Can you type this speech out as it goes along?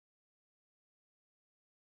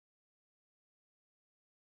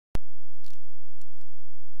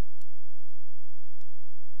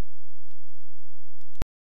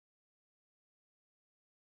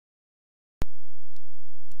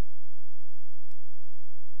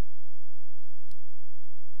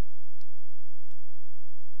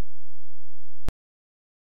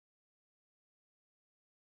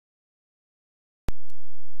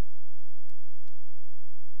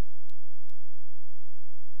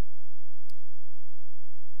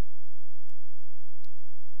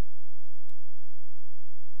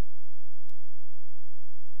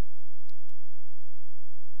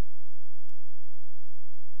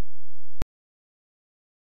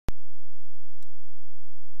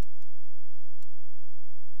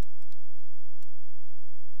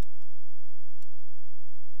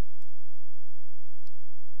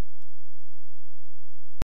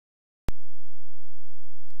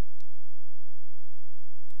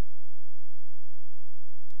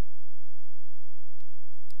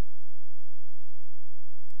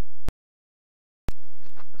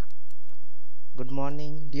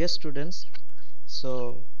morning, dear students.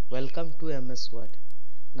 Welcome to MS Word.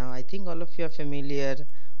 Now, I think all of you are familiar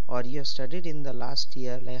or you have studied in the last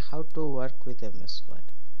year like how to work with MS Word.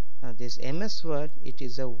 Now, this MS Word, it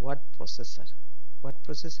is a word processor. Word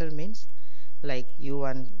processor means like you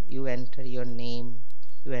enter your name,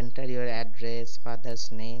 you enter your address, father's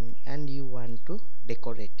name, and you want to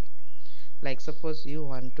decorate it. Like suppose you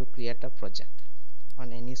want to create a project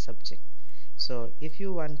on any subject. So if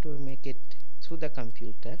you want to make it through the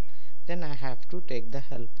computer, then I have to take the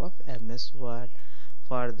help of MS Word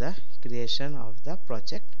for the creation of the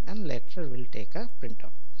project, and later we'll take a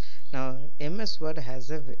printout. Now MS Word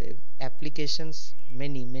has applications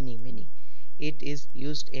many. It is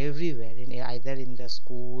used everywhere, in either in the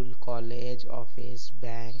school, college, office,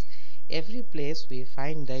 banks, every place we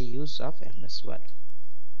find the use of MS Word.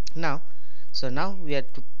 Now now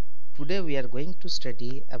today we are going to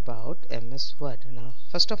study about MS Word. Now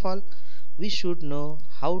first of all, we should know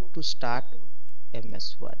how to start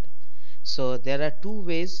MS Word. So there are two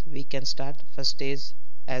ways we can start. First is,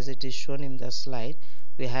 as it is shown in the slide,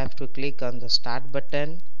 we have to click on the start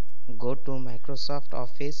button, go to Microsoft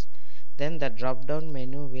Office, then the drop down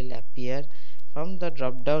menu will appear. From the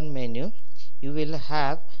drop down menu you will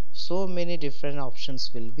have so many different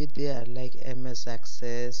options will be there, like MS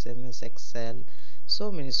Access, MS Excel,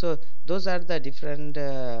 so many. So those are the different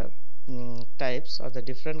types or the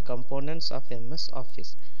different components of MS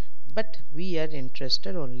Office, but we are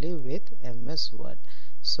interested only with MS Word.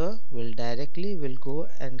 So we'll go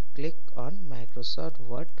and click on Microsoft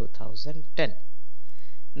Word 2010.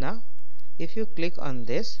 Now if you click on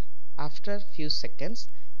this, after few seconds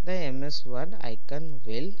the MS Word icon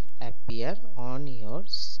will appear on your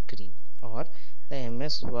screen, or the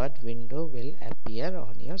MS Word window will appear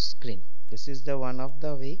on your screen. This is the one of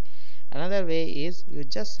the way. Another way is you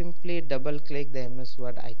just simply double click the MS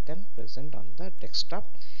Word icon present on the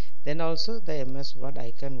desktop, then also the MS Word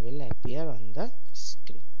icon will appear on the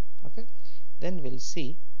screen. Okay, then we'll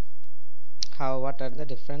see what are the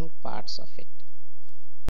different parts of it.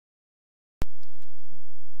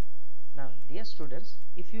 Now dear students,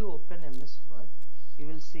 if you open MS Word, you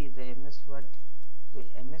will see the MS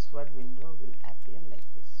Word window will appear like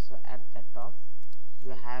this. So at the top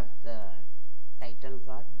you have the title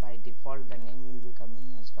bar. By default the name will be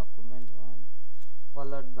coming as document 1,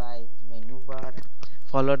 followed by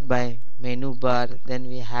menu bar, then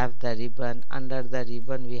we have the ribbon. Under the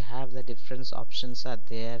ribbon we have the different options are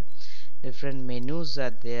there, different menus are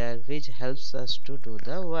there, which helps us to do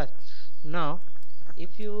the work. Now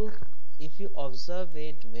if you observe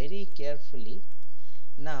it very carefully,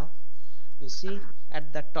 now you see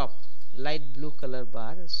at the top light blue color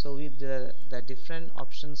bar. So with the different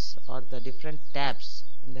options or the different tabs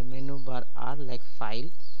in the menu bar are like file,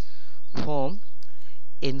 home,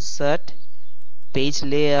 insert, page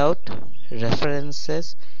layout,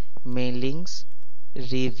 references, mailings,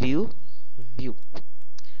 review, view.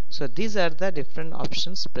 So these are the different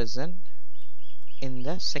options present in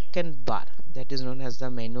the second bar, that is known as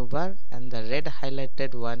the menu bar, and the red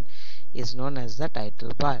highlighted one is known as the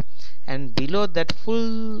title bar. And below that,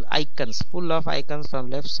 full of icons from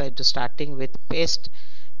left side to starting with paste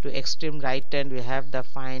to extreme right hand, we have the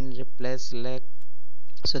find, replace, select.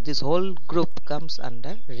 So this whole group comes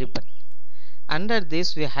under ribbon. Under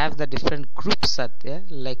this we have the different groups are there,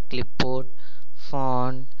 like clipboard,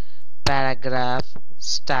 font, paragraph,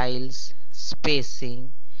 styles,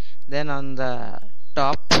 spacing. Then on the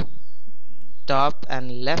top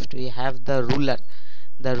and left we have the ruler.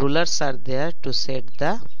 The rulers are there to set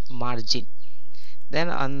the margin. Then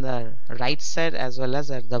on the right side as well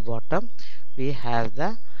as at the bottom we have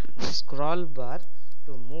the scroll bar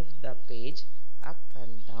to move the page up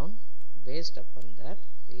and down. Based upon that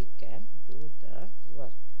we can do the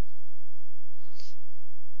work.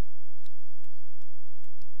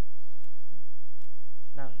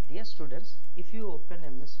 Now dear students, if you open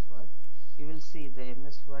MS Word, you will see the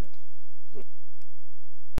MS Word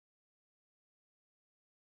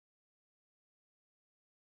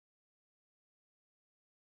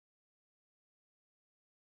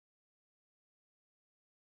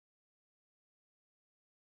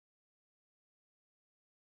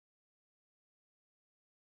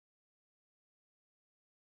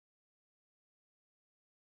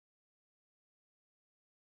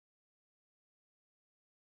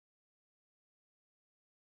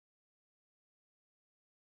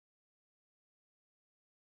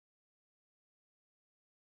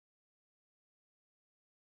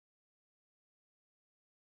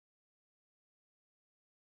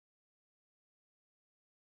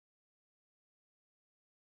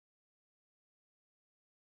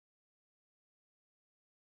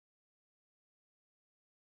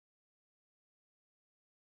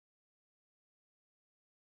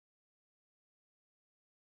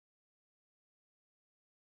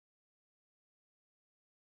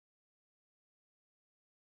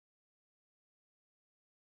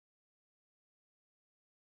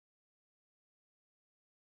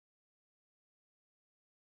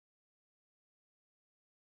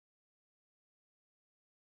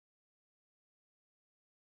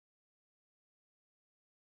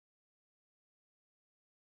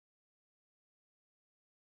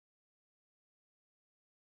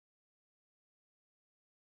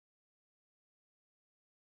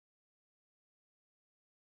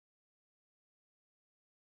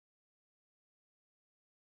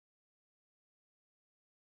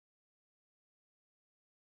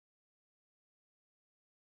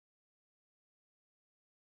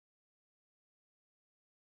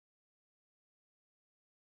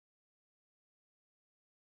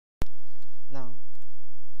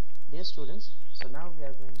dear students, so now we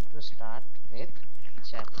are going to start with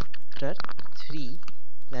chapter 3.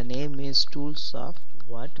 The name is Tools of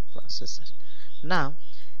Word Processor. Now,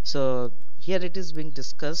 so here it is being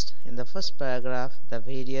discussed in the first paragraph the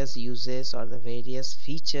various uses or the various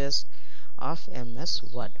features of MS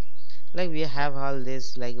Word. Like we have all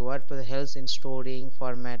this, like what helps in storing,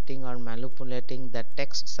 formatting or manipulating the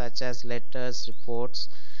text such as letters, reports,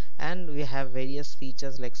 and we have various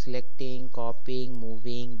features like selecting, copying,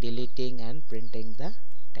 moving, deleting and printing the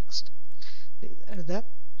text.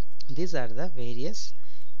 These are the various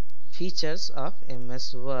features of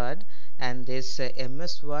MS Word, and this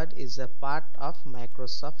MS Word is a part of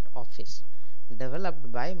Microsoft Office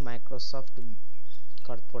developed by Microsoft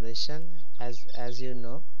Corporation. As you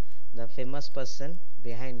know, the famous person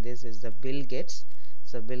behind this is the Bill Gates.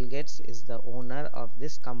 So Bill Gates is the owner of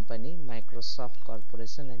this company, Microsoft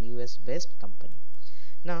Corporation, an US based company.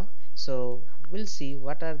 Now, so we'll see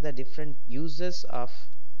what are the different uses of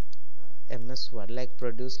MS Word, like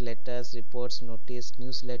produce letters, reports, notice,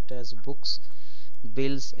 newsletters, books,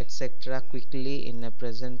 bills, etc. quickly in a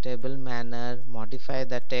presentable manner, modify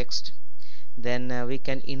the text. Then we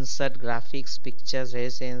can insert graphics, pictures,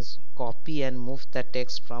 references, copy and move the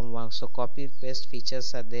text from one. So copy paste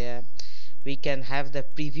features are there. We can have the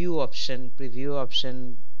preview option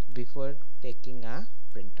before taking a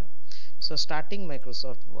printer. So starting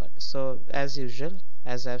Microsoft Word. So as usual,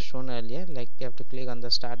 as I've shown earlier, like you have to click on the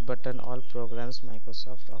start button, all programs,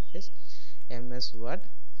 Microsoft Office, MS Word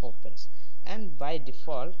opens, and by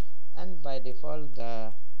default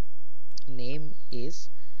the name is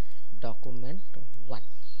document 1.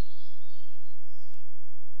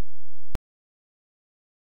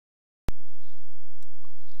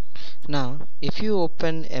 Now if you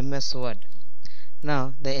open MS Word,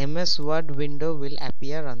 now the MS Word window will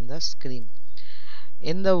appear on the screen.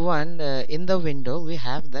 In the window we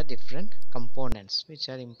have the different components which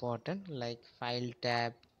are important, like file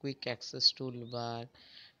tab, quick access toolbar,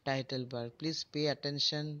 title bar. Please pay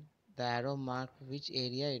attention the arrow mark which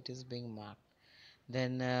area it is being marked.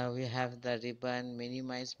 Then we have the ribbon,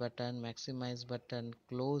 minimize button, maximize button,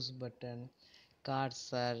 close button,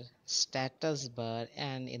 cursor, status bar,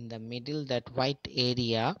 and in the middle that white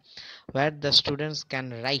area where the students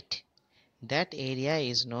can write, that area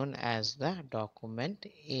is known as the document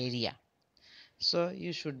area. So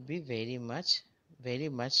you should be very much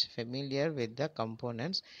familiar with the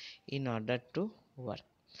components in order to work.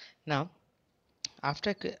 Now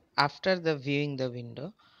after the viewing the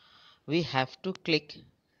window, we have to click,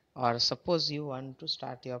 or suppose you want to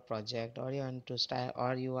start your project, or you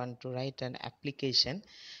want to write an application.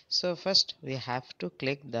 So first we have to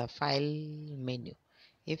click the file menu.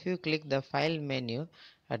 If you click the file menu,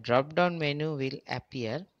 a drop down menu will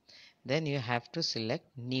appear. Then you have to select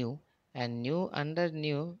new, and under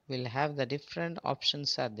new will have the different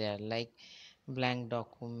options are there, like blank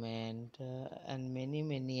document, and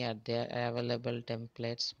many are there available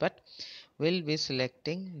templates, but we'll be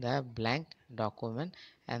selecting the blank document,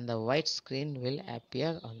 and the white screen will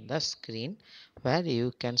appear on the screen where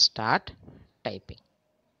you can start typing.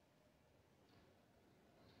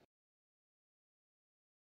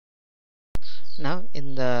 Now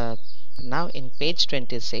in page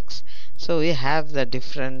 26, so we have the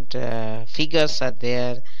different figures are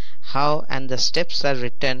there, how, and the steps are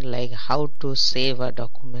written, like how to save a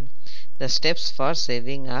document, the steps for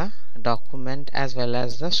saving a document, as well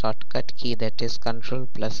as the shortcut key, that is Ctrl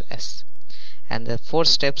plus S, and the 4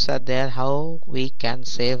 steps are there how we can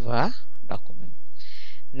save a document.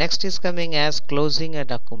 Next is coming as closing a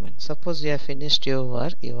document. Suppose you have finished your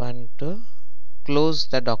work, you want to close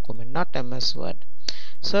the document, not MS Word.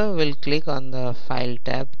 So we'll click on the file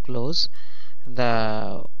tab, close.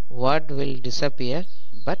 The word will disappear,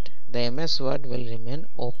 but the MS Word will remain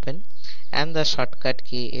open, and the shortcut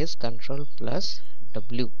key is Ctrl plus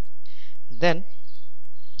W. Then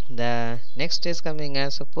the next is coming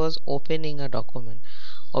as, suppose opening a document.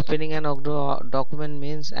 Opening an document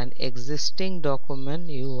means an existing document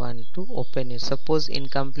you want to open it. Suppose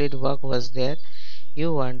incomplete work was there,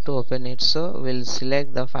 you want to open it. So we'll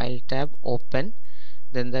select the file tab, open.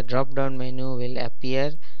 Then the drop down menu will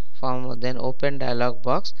appear, then open dialog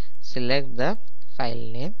box, select the file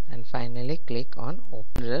name, and finally click on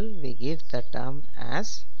open. We give the term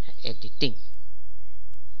as editing.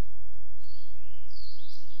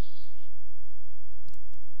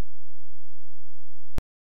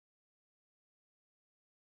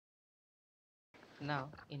 Now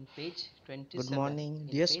in page Good 27, morning,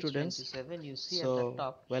 dear students. you see at the So,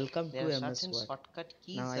 top welcome there to are MS certain Word. shortcut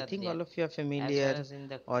Now, keys I are think there, all of you are as well familiar as in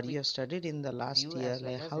the or you quick have studied in the last view year as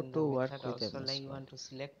like well as how in the to work method with also. Like MS you Word. want to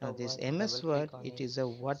select a Now, this word, double MS click Word, on it it, is a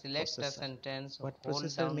word select a processor. sentence, Word hold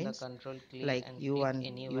processor down the means control key like and you click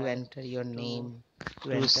want you anywhere enter your to name,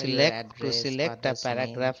 you enter your address, select a father's name,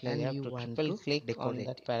 paragraph. Like you and have you to want triple to click on decorate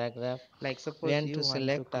that it. paragraph. Like We suppose want you to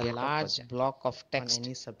want to select a create a large project block of on text.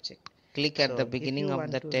 any subject. Click at the So if beginning you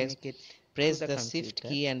of the want to text, make it to press the the shift computer,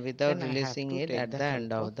 key, and without then I have releasing to it take at the the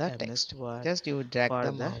end help of of the MS text, Word just you drag for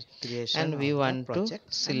the the mouse, creation and we of the want to project,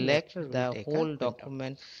 and select later we'll the take a whole printout.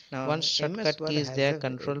 document. Now One MS shortcut Word key is has there, a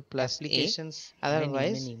control plus A. applications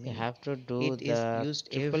Otherwise you many. have to do It is the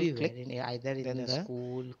used triple everywhere click, in either in then the the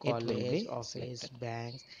school, it will college, be office, selected.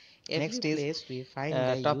 banks. Every Next is place we find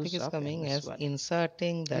the topic use is of coming MS as Word.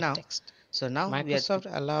 inserting the Now, text. so now Microsoft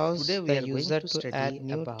allows today we the are going user to to add study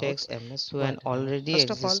new about text MS to an Word. Now, already first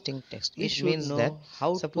of all, existing text. we It should means that know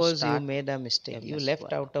how to suppose you start made a mistake, you MS left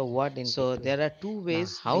Word. out a word in So between. there are two Now,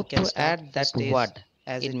 ways how we can to start. add that First is, word?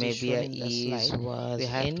 as It it may is be shown a in the is, slide, we was,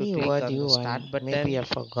 have to any click word on the you start want. Maybe button, I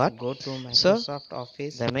forgot. go to So, Microsoft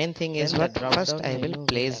Office, the main thing is then the what? drop First, down I will menu will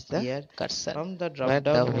place the appear. cursor From the where drop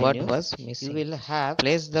the down word menu, was you missing. will have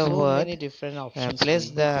Place the so many word, different options will place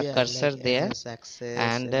be the there, cursor like there, MS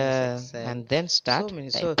Access, MS Excel, and then so start many.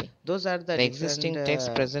 So typing. those are the The different existing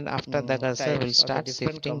text present after the cursor will types or the start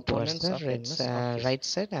different shifting towards components the of MS Office. right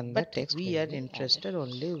side, and the But text we will are be added. interested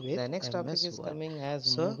only with The next topic MS is Word. coming as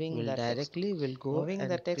So moving we'll the text. directly will go Moving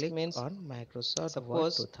the and text click means on Microsoft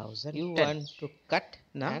Word suppose you 2010. want to cut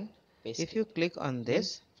Now and paste if it. you click on Means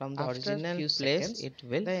this, from the after original few place seconds it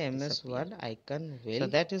will the MS disappear. Word icon So will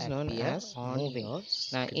that is known appear as on moving. your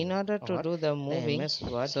Now in screen, order to or do the the moving, MS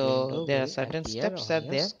Word so window there are will certain appear steps on are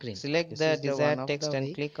your there. screen. Select This the is the one desired of text the and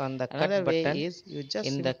way. click on the Another cut way button is you just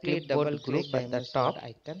in the simply double clipboard click group the at the MS Word top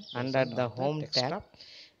icon under present the on the home tab, desktop.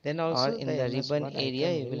 Then or also in the the MS ribbon Word area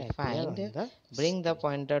icon you will will appear find on the bring the screen.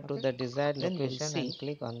 pointer to Okay. the desired Then we'll location and see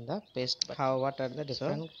click on the paste button. how what are the So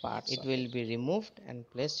different parts it of it. will be removed and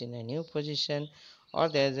placed in a new position, or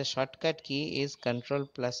there is a shortcut key is control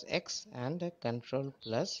plus X and control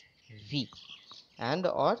plus V, and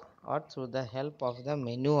or through the help of the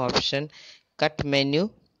menu option cut menu.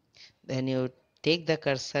 Then you take the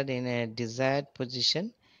cursor in a desired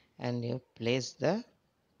position and you place the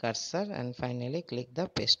cursor and finally click the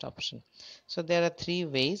paste option. So there are three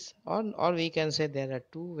ways, or we can say there are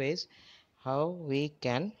two ways how we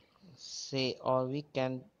can say, or we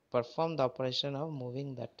can perform the operation of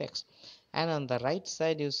moving the text. And on the right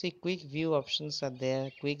side you see quick view options are there.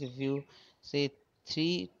 Quick view, say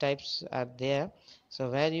three types are there. So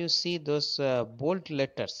where you see those bold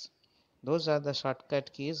letters, those are the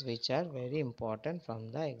shortcut keys which are very important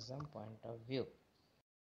from the exam point of view.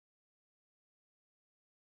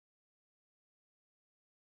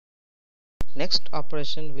 Next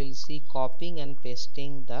operation we'll see copying and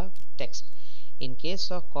pasting the text. In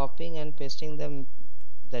case of copying and pasting,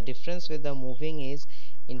 the difference with the moving is,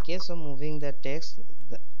 in case of moving the text,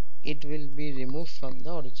 it will be removed from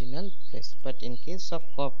the original place. But in case of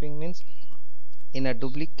copying means in a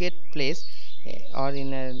duplicate place, or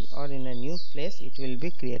in a new place, it will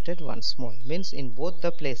be created once more. Means in both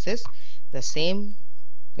the places the same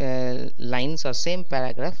lines or same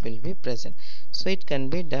paragraph will be present. So it can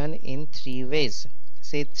be done in three ways.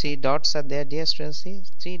 Say three dots are there, dear students. See,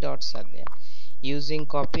 three dots are there. Using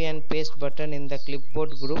copy and paste button in the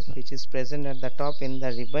clipboard group, which is present at the top in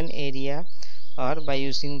the ribbon area, or by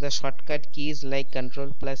using the shortcut keys like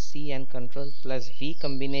control plus C and control plus V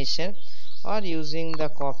combination, or using the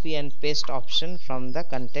copy and paste option from the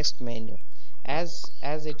context menu, as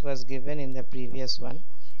it was given in the previous one.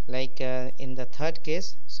 Like in the third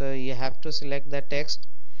case, so you have to select the text,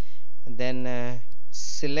 then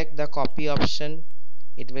select the copy option.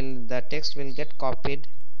 The text will get copied.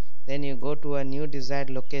 Then you go to a new desired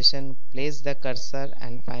location, place the cursor,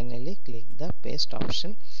 and finally click the paste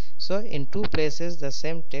option. So in two places the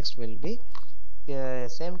same text will be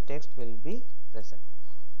present.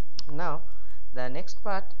 Now the next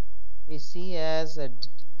part we see as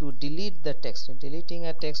to delete the text. Deleting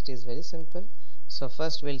a text is very simple. So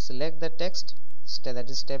first we'll select the text, that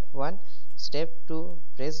is step 1. Step 2,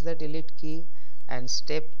 press the delete key, and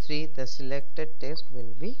step 3, the selected text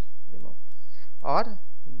will be removed. Or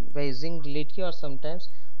by using delete key, or sometimes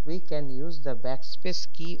we can use the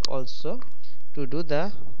backspace key also to do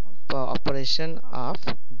the operation of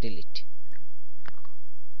delete.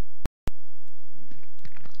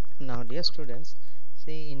 Now dear students,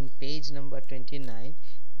 see in page number 29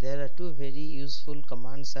 there are two very useful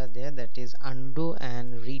commands are there, that is undo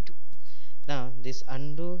and redo. Now this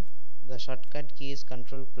undo, the shortcut key is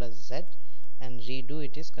Control plus Z, and redo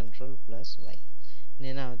it is Control plus Y.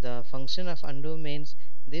 Now the function of undo means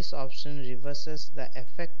this option reverses the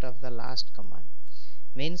effect of the last command.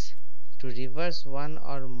 Means to reverse one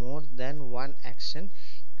or more than one action,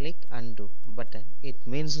 click undo button. It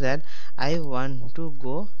means that I want to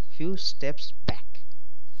go few steps back.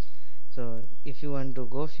 So if you want to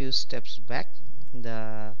go few steps back,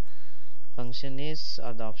 the function is,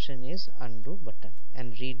 or the option is, undo button.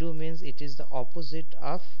 And redo means it is the opposite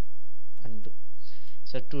of undo.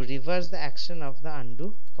 So to reverse the action of the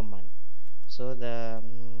undo command, so the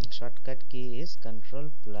shortcut key is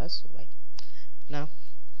Control plus Y. Now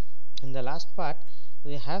in the last part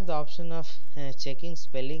we have the option of checking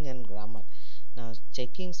spelling and grammar. Now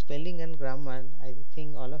checking spelling and grammar, I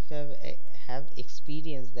think all of you have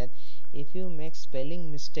experienced that if you make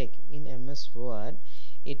spelling mistake in MS Word,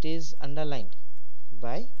 it is underlined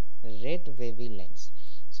by red wavy lines.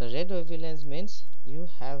 So red wavy lines means you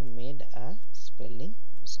have made a spelling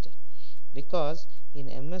mistake, because in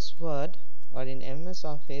MS Word or in MS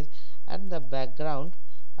Office, at the background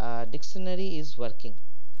dictionary is working.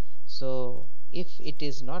 So if it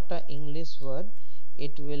is not a English word,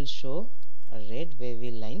 it will show a red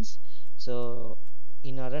wavy lines. So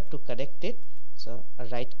in order to correct it, so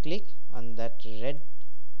right click on that red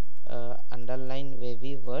underline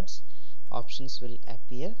wavy words, options will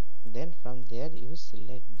appear. Then from there you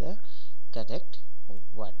select the correct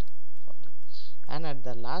word for it. And at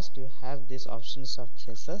the last you have these options of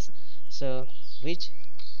thesis, so which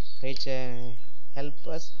help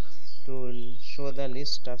us to show the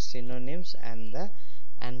list of synonyms and the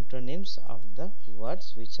antonyms of the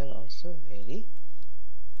words, which are also very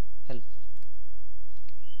helpful.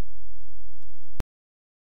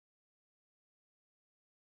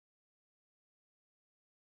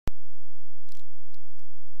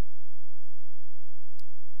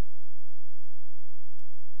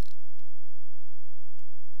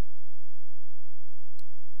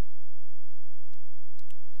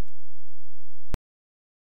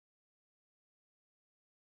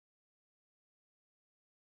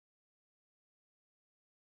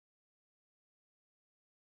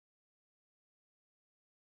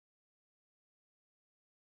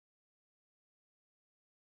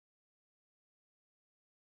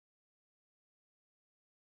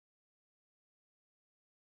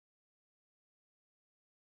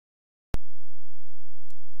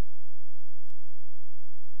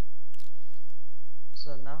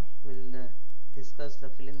 So now we'll discuss the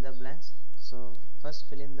fill in the blanks. So first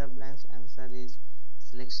fill in the blanks answer is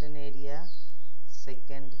selection area,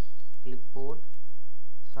 second clipboard,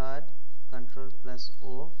 third Control plus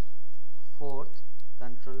O, fourth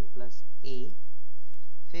Control plus A,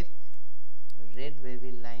 fifth red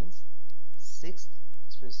wavy lines, sixth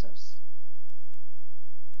tracers.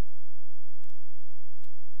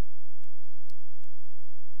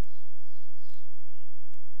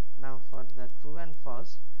 Now for the true and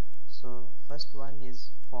false, so first one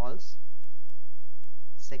is false,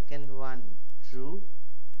 second one true,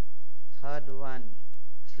 third one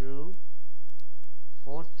true,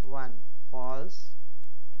 fourth one false,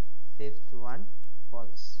 fifth one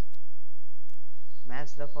false.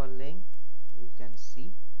 Match the following, you can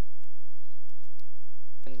see.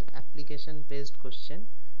 An application based question,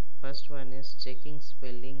 first one is checking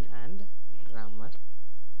spelling and grammar.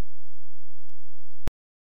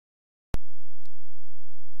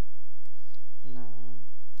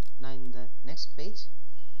 Now in the next page,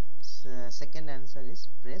 second answer is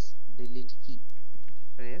press delete key.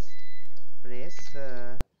 Press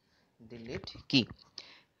delete key.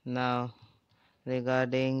 Now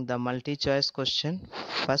regarding the multi-choice question,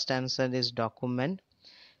 first answer is document,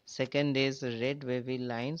 second is red wavy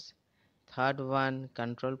lines, third one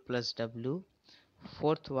Control plus W,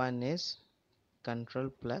 fourth one is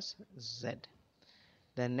Control plus Z.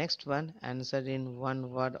 The next one, answer in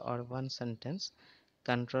one word or one sentence,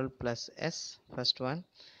 Control plus S, first one.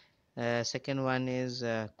 Second one is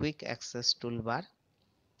quick access toolbar.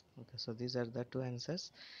 Okay, so these are the two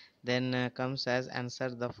answers. Then comes as answer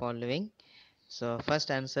the following. So first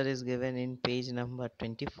answer is given in page number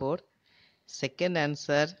 24. Second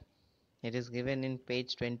answer, it is given in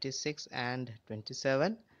page 26 and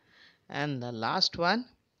 27. And the last one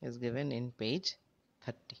is given in page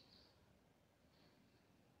 30.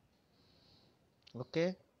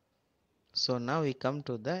 Okay. So now we come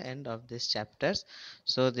to the end of this chapters.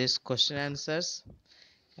 So this question answers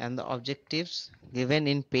and the objectives given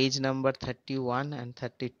in page number 31 and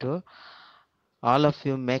 32, all of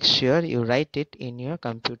you make sure you write it in your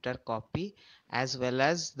computer copy, as well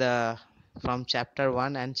as the from chapter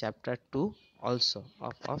 1 and chapter 2 also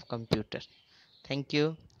of computer. Thank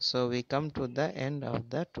you. So we come to the end of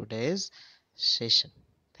the today's session.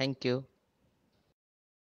 Thank you.